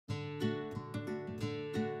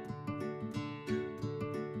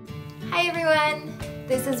Hi everyone!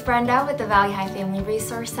 This is Brenda with the Valley High Family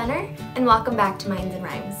Resource Center, and welcome back to Minds and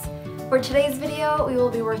Rhymes. For today's video, we will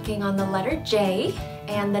be working on the letter J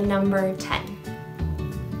and the number 10.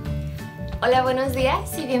 Hola, buenos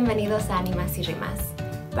días y bienvenidos a Animas y Rimas.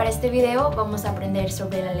 Para este video vamos a aprender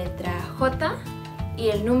sobre la letra J y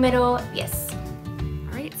el número 10.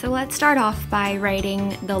 Alright, so let's start off by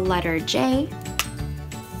writing the letter J.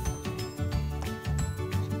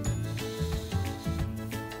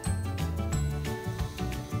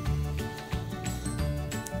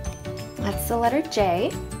 That's the letter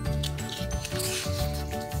J.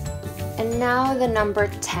 And now the number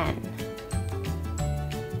 10.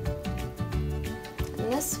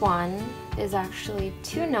 And this one is actually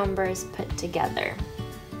two numbers put together.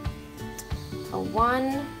 A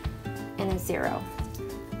 1 and a 0.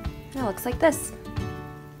 And it looks like this.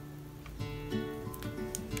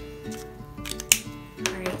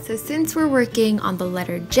 Alright, so since we're working on the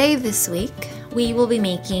letter J this week, we will be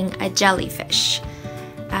making a jellyfish.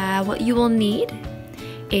 What you will need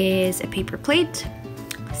is a paper plate,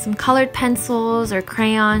 some colored pencils or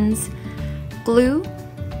crayons, glue,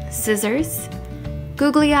 scissors,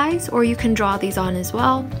 googly eyes, or you can draw these on as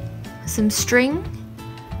well, some string,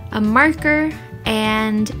 a marker,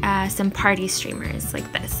 and some party streamers like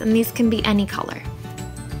this, and these can be any color.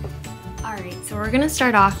 Alright, so we're going to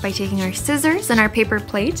start off by taking our scissors and our paper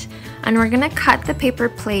plate, and we're going to cut the paper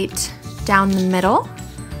plate down the middle.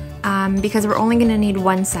 Because we're only going to need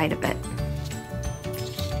one side of it.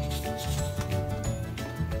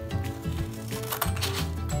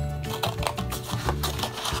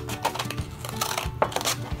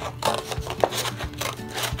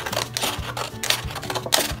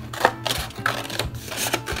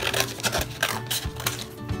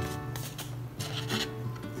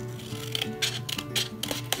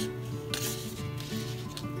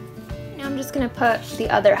 Now I'm just going to put the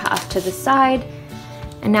other half to the side.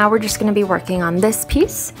 And now we're just going to be working on this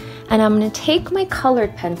piece, and I'm going to take my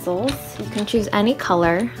colored pencils. You can choose any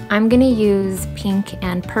color. I'm going to use pink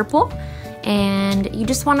and purple, and you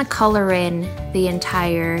just want to color in the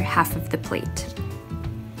entire half of the plate.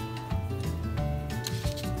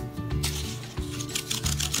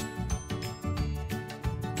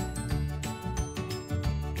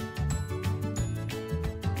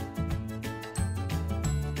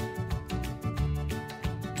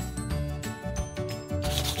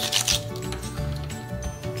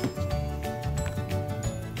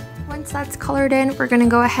 Once that's colored in, we're going to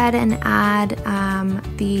go ahead and add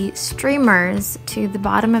the streamers to the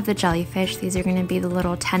bottom of the jellyfish. These are going to be the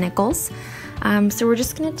little tentacles. So we're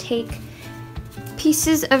just going to take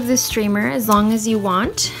pieces of the streamer as long as you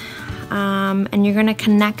want, and you're going to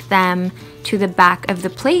connect them to the back of the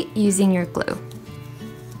plate using your glue.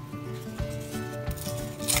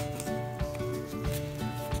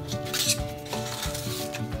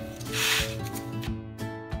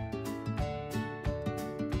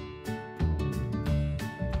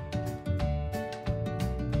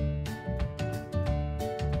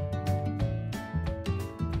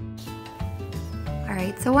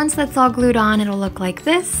 Alright, so once that's all glued on, it'll look like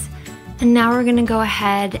this. And now we're going to go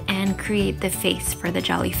ahead and create the face for the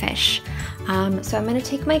jellyfish. So I'm going to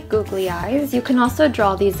take my googly eyes. You can also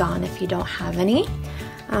draw these on if you don't have any.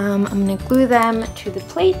 I'm going to glue them to the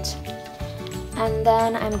plate. And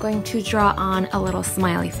then I'm going to draw on a little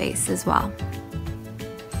smiley face as well.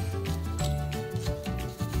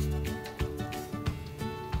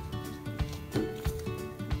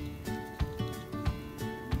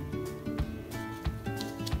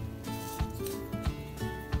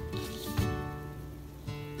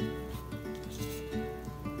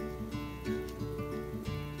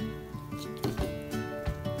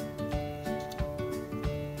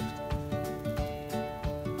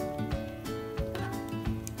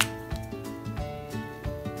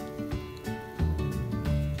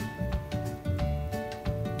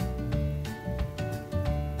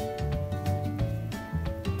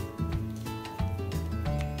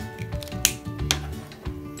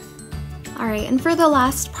 Alright, and for the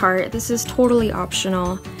last part, this is totally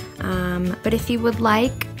optional, but if you would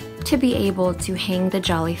like to be able to hang the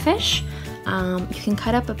jellyfish, you can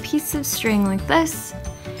cut up a piece of string like this.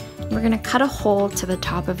 We're going to cut a hole to the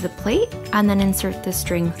top of the plate and then insert the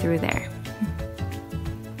string through there.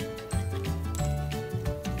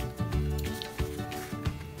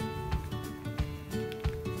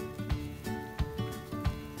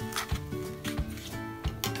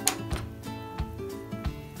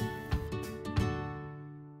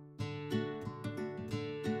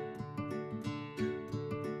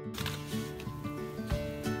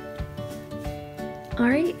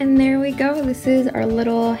 Alright, and there we go. This is our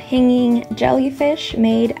little hanging jellyfish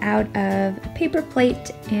made out of a paper plate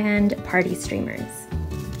and party streamers.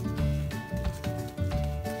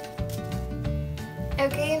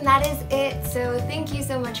 Okay, and that is it. So thank you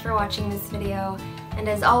so much for watching this video. And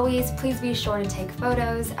as always, please be sure to take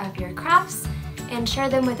photos of your crafts and share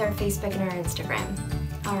them with our Facebook and our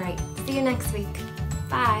Instagram. Alright, see you next week.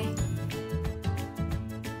 Bye!